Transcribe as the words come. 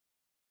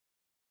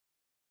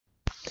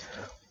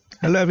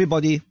Hello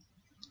everybody,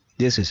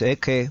 this is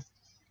AK.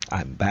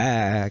 I'm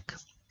back.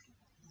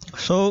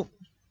 So,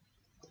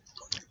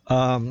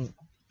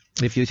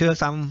 if you hear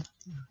some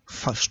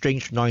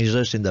strange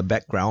noises in the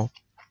background,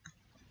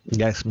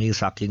 that's me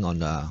sucking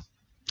on a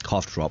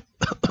cough drop.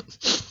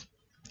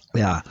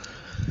 Yeah,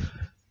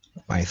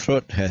 my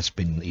throat has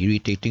been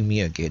irritating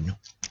me again.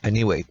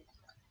 Anyway,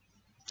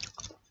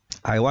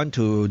 I want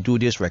to do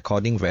this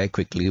recording very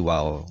quickly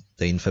while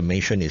the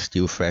information is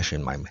still fresh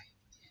in my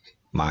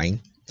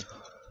mind.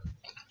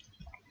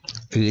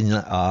 In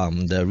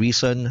the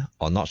recent,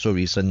 or not so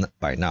recent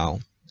by now,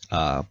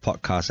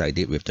 podcast I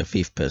did with the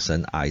fifth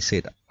person, I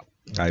said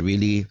I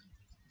really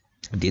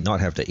did not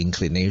have the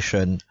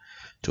inclination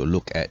to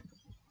look at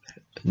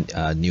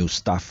new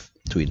stuff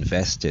to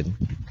invest in.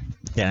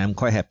 And I'm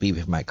quite happy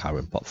with my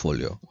current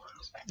portfolio.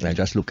 I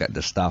just look at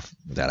the stuff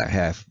that I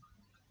have.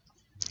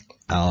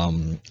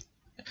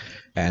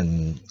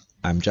 And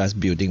I'm just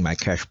building my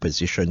cash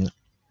position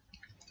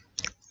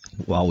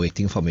while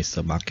waiting for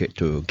Mr. Market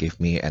to give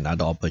me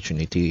another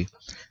opportunity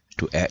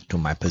to add to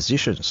my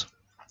positions.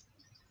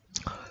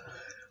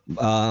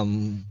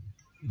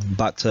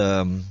 But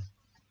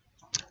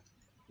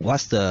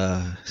what's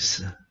the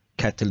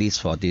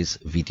catalyst for this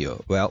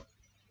video? Well,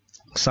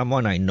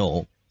 someone I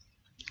know,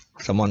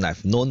 someone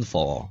I've known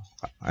for,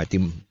 I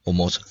think,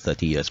 almost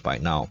 30 years by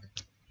now,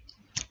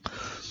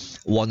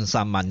 won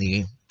some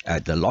money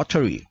at the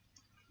lottery.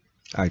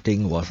 I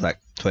think it was like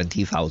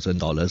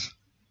 $20,000.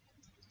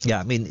 Yeah,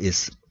 I mean,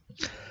 it's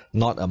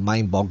not a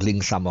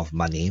mind-boggling sum of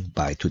money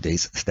by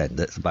today's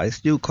standards, but it's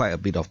still quite a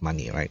bit of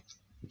money, right?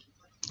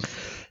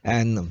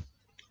 And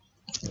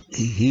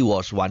he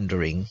was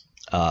wondering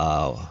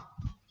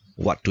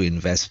what to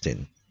invest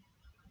in,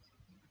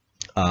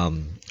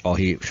 or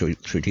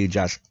should he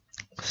just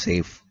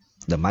save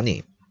the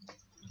money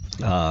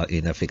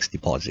in a fixed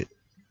deposit?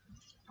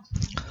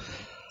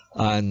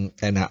 And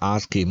I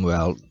asked him,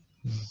 well,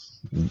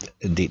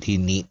 did he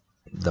need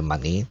the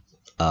money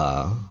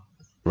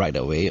right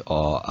away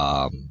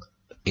or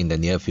in the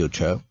near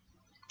future?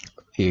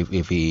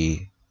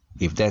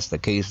 If that's the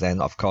case,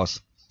 then of course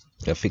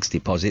a fixed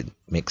deposit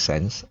makes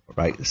sense,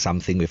 right?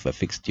 Something with a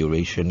fixed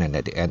duration, and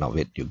at the end of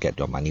it you get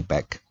your money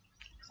back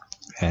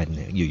and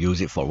you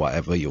use it for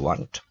whatever you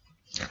want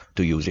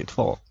to use it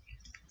for,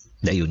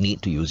 that you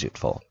need to use it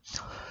for.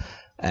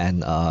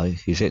 And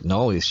he said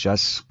no, it's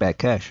just spare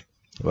cash.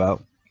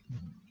 Well,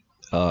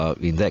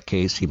 in that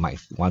case he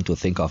might want to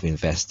think of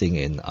investing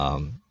in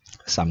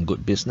some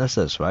good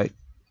businesses, right?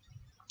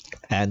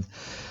 And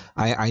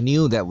I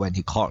knew that when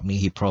he called me,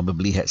 he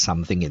probably had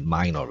something in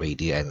mind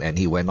already, and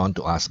he went on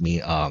to ask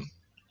me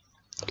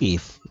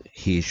if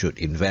he should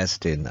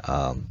invest in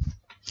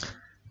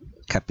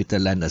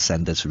CapitaLand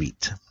Ascendas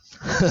REIT.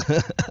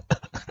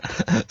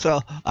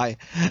 So I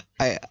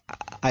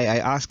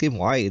asked him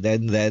why.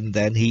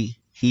 Then he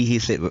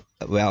said,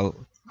 well,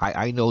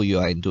 I know you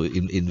are into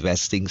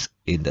investing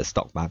in the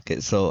stock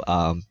market, so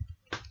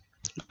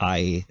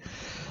I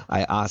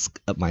asked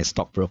my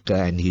stockbroker,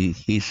 and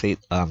he said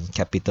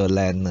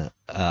CapitaLand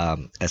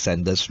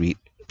Ascendas REIT,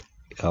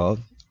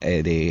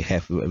 they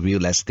have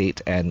real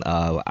estate, and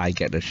I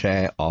get a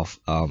share of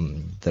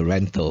the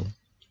rental,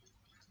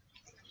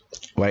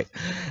 right?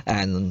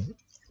 And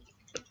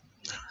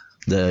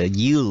the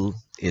yield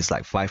is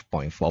like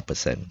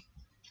 5.4%.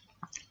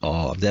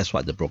 Or that's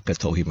what the broker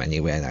told him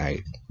anyway, and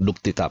I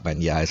looked it up,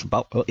 and yeah,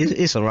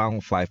 it's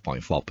around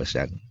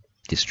 5.4%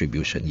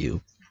 distribution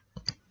yield.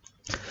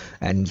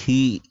 And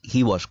he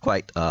was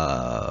quite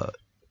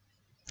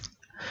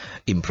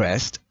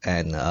impressed,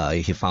 and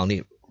he found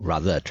it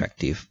rather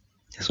attractive.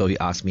 So he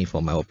asked me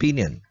for my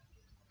opinion.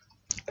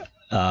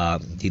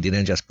 He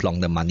didn't just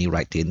plonk the money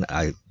right in.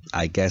 I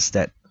guess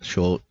that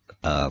showed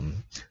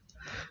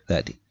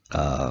that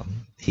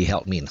he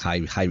held me in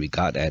high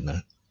regard,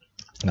 and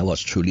I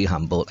was truly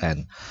humbled,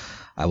 and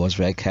I was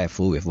very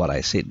careful with what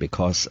I said,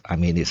 because I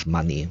mean, it's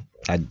money.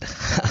 I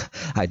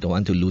don't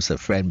want to lose a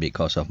friend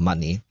because of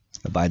money.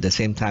 But at the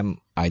same time,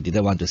 I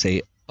didn't want to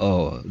say,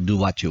 oh, do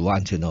what you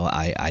want, you know,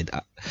 and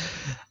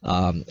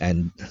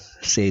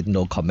say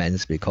no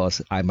comments,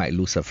 because I might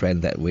lose a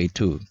friend that way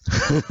too.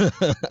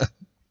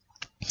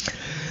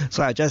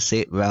 So I just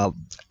said, well,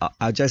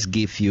 I'll just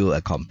give you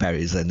a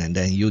comparison, and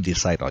then you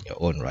decide on your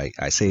own, right?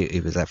 I say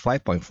if it's a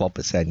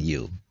 5.4%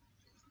 yield,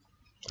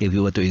 if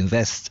you were to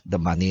invest the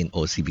money in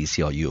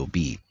OCBC or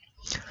UOB,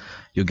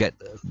 you get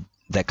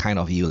that kind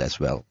of yield as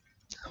well,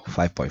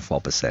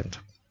 5.4%.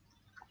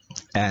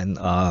 And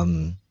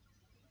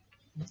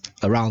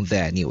around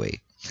there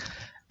anyway.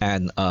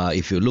 And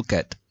if you look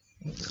at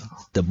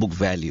the book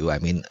value, I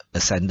mean,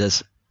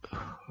 Ascendas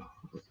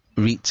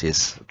REIT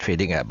is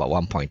trading at about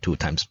 1.2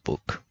 times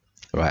book,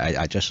 right?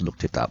 I just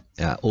looked it up.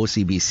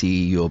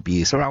 OCBC,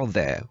 UOB is around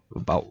there,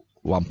 about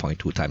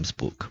 1.2 times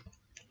book.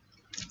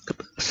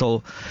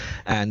 So,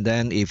 and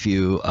then if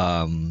you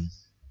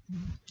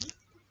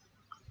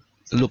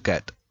look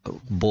at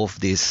both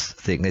these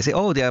things. They say,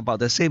 oh, they're about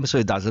the same, so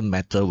it doesn't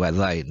matter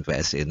whether I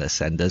invest in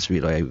Ascendas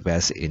REIT or I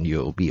invest in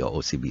UOB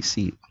or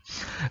OCBC.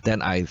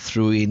 Then I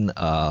threw in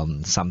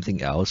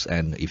something else,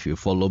 and if you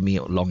follow me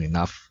long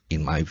enough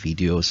in my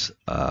videos,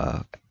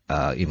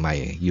 in my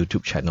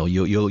YouTube channel,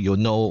 you'll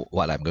know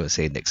what I'm going to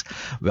say next.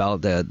 Well,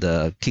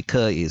 the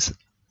kicker is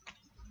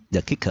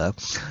that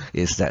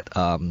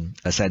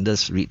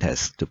Ascendas REIT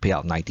has to pay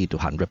out 90 to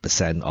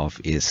 100% of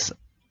its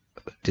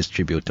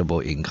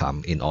distributable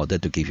income in order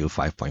to give you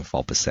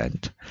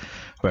 5.4%,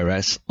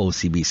 whereas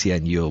OCBC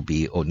and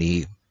UOB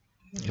only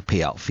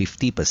pay out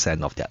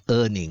 50% of their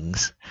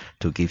earnings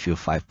to give you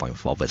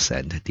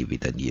 5.4%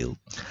 dividend yield,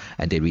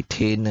 and they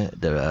retain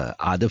the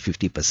other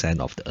 50%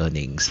 of the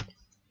earnings.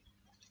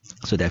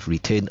 So they've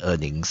retained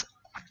earnings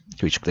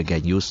which they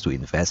can use to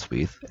invest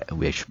with,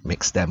 which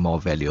makes them more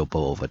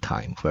valuable over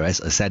time. Whereas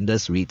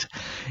Ascendas REIT,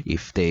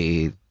 if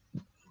they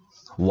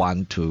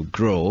want to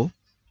grow,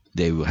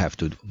 they will have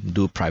to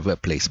do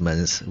private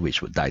placements,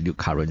 which would dilute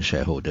current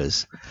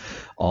shareholders,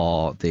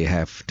 or they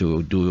have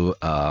to do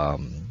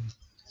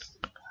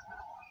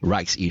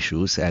rights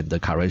issues, and the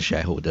current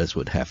shareholders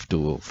would have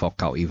to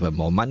fork out even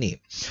more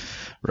money,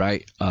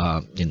 right,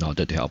 in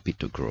order to help it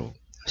to grow.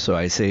 So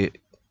I say,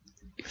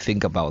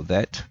 think about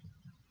that.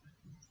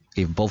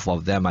 If both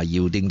of them are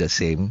yielding the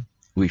same,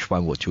 which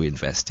one would you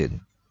invest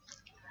in?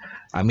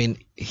 I mean,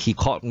 he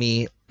called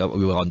me,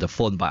 we were on the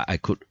phone, but I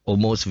could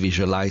almost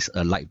visualize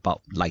a light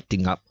bulb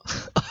lighting up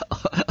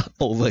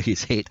over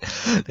his head.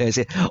 Then I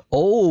said,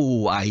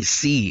 oh, I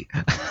see.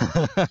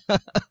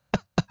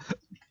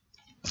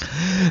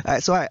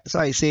 So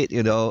I said,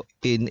 you know,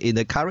 in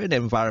the current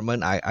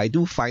environment, I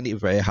do find it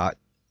very hard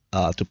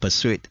to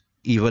persuade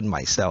even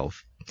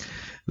myself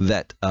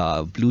that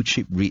blue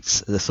chip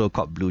REITs, the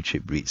so-called blue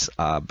chip REITs,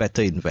 are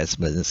better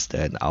investments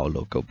than our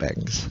local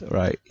banks,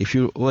 right? If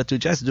you were to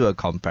just do a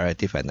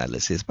comparative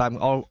analysis, but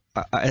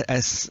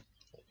as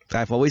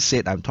I've always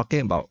said, I'm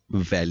talking about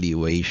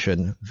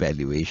valuation.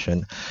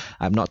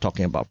 I'm not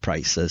talking about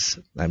prices.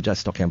 I'm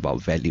just talking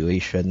about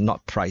valuation,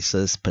 not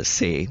prices per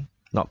se,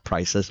 not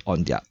prices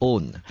on their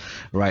own,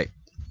 right?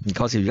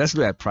 Because if you just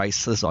look at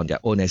prices on their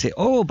own and say,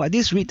 oh, but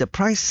this REIT, the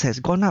price has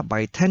gone up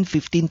by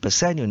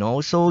 10-15%, you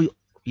know, so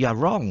you're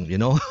wrong, you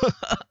know.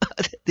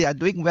 They are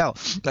doing well.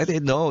 I say,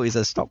 no, it's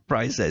a stock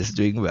price that is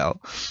doing well.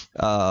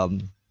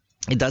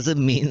 It doesn't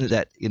mean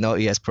that, you know,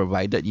 it has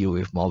provided you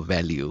with more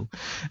value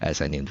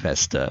as an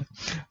investor,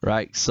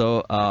 right?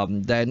 So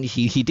then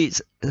he did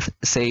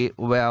say,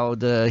 well,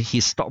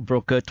 his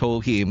stockbroker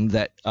told him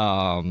that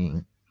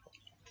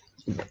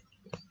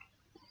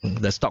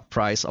the stock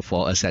price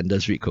for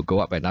Ascendas REIT could go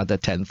up another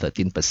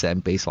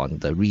 10-13% based on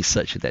the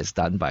research that's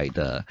done by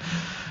the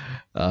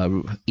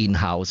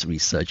in-house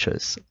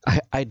researchers.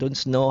 I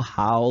don't know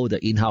how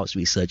the in-house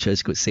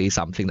researchers could say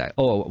something like,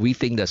 oh, we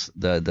think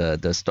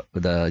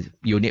the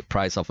unit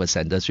price of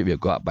Ascendas REIT will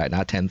go up by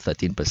another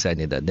 10-13%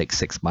 in the next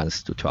 6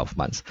 months to 12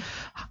 months.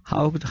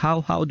 How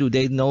do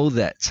they know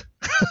that?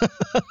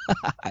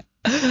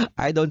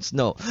 I don't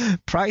know.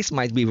 Price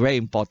might be very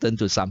important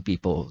to some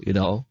people, you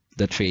know,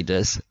 the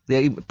traders.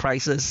 Their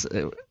prices,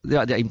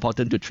 they're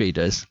important to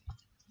traders.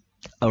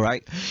 All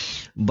right,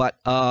 but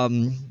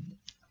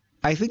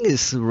I think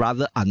it's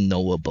rather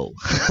unknowable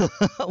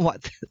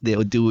what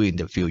they'll do in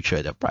the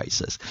future, the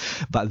prices.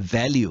 But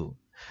value,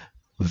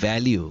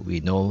 we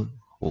know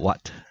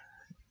what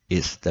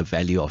is the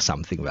value of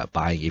something we're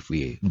buying. If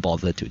we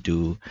bother to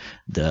do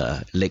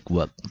the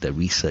legwork, the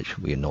research,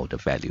 we know the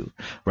value,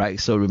 right?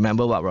 So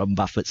remember what Warren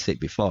Buffett said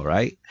before,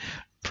 right?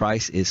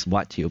 Price is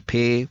what you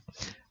pay,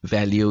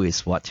 value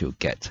is what you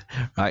get,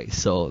 right?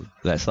 So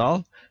that's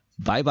all.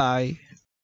 Bye-bye.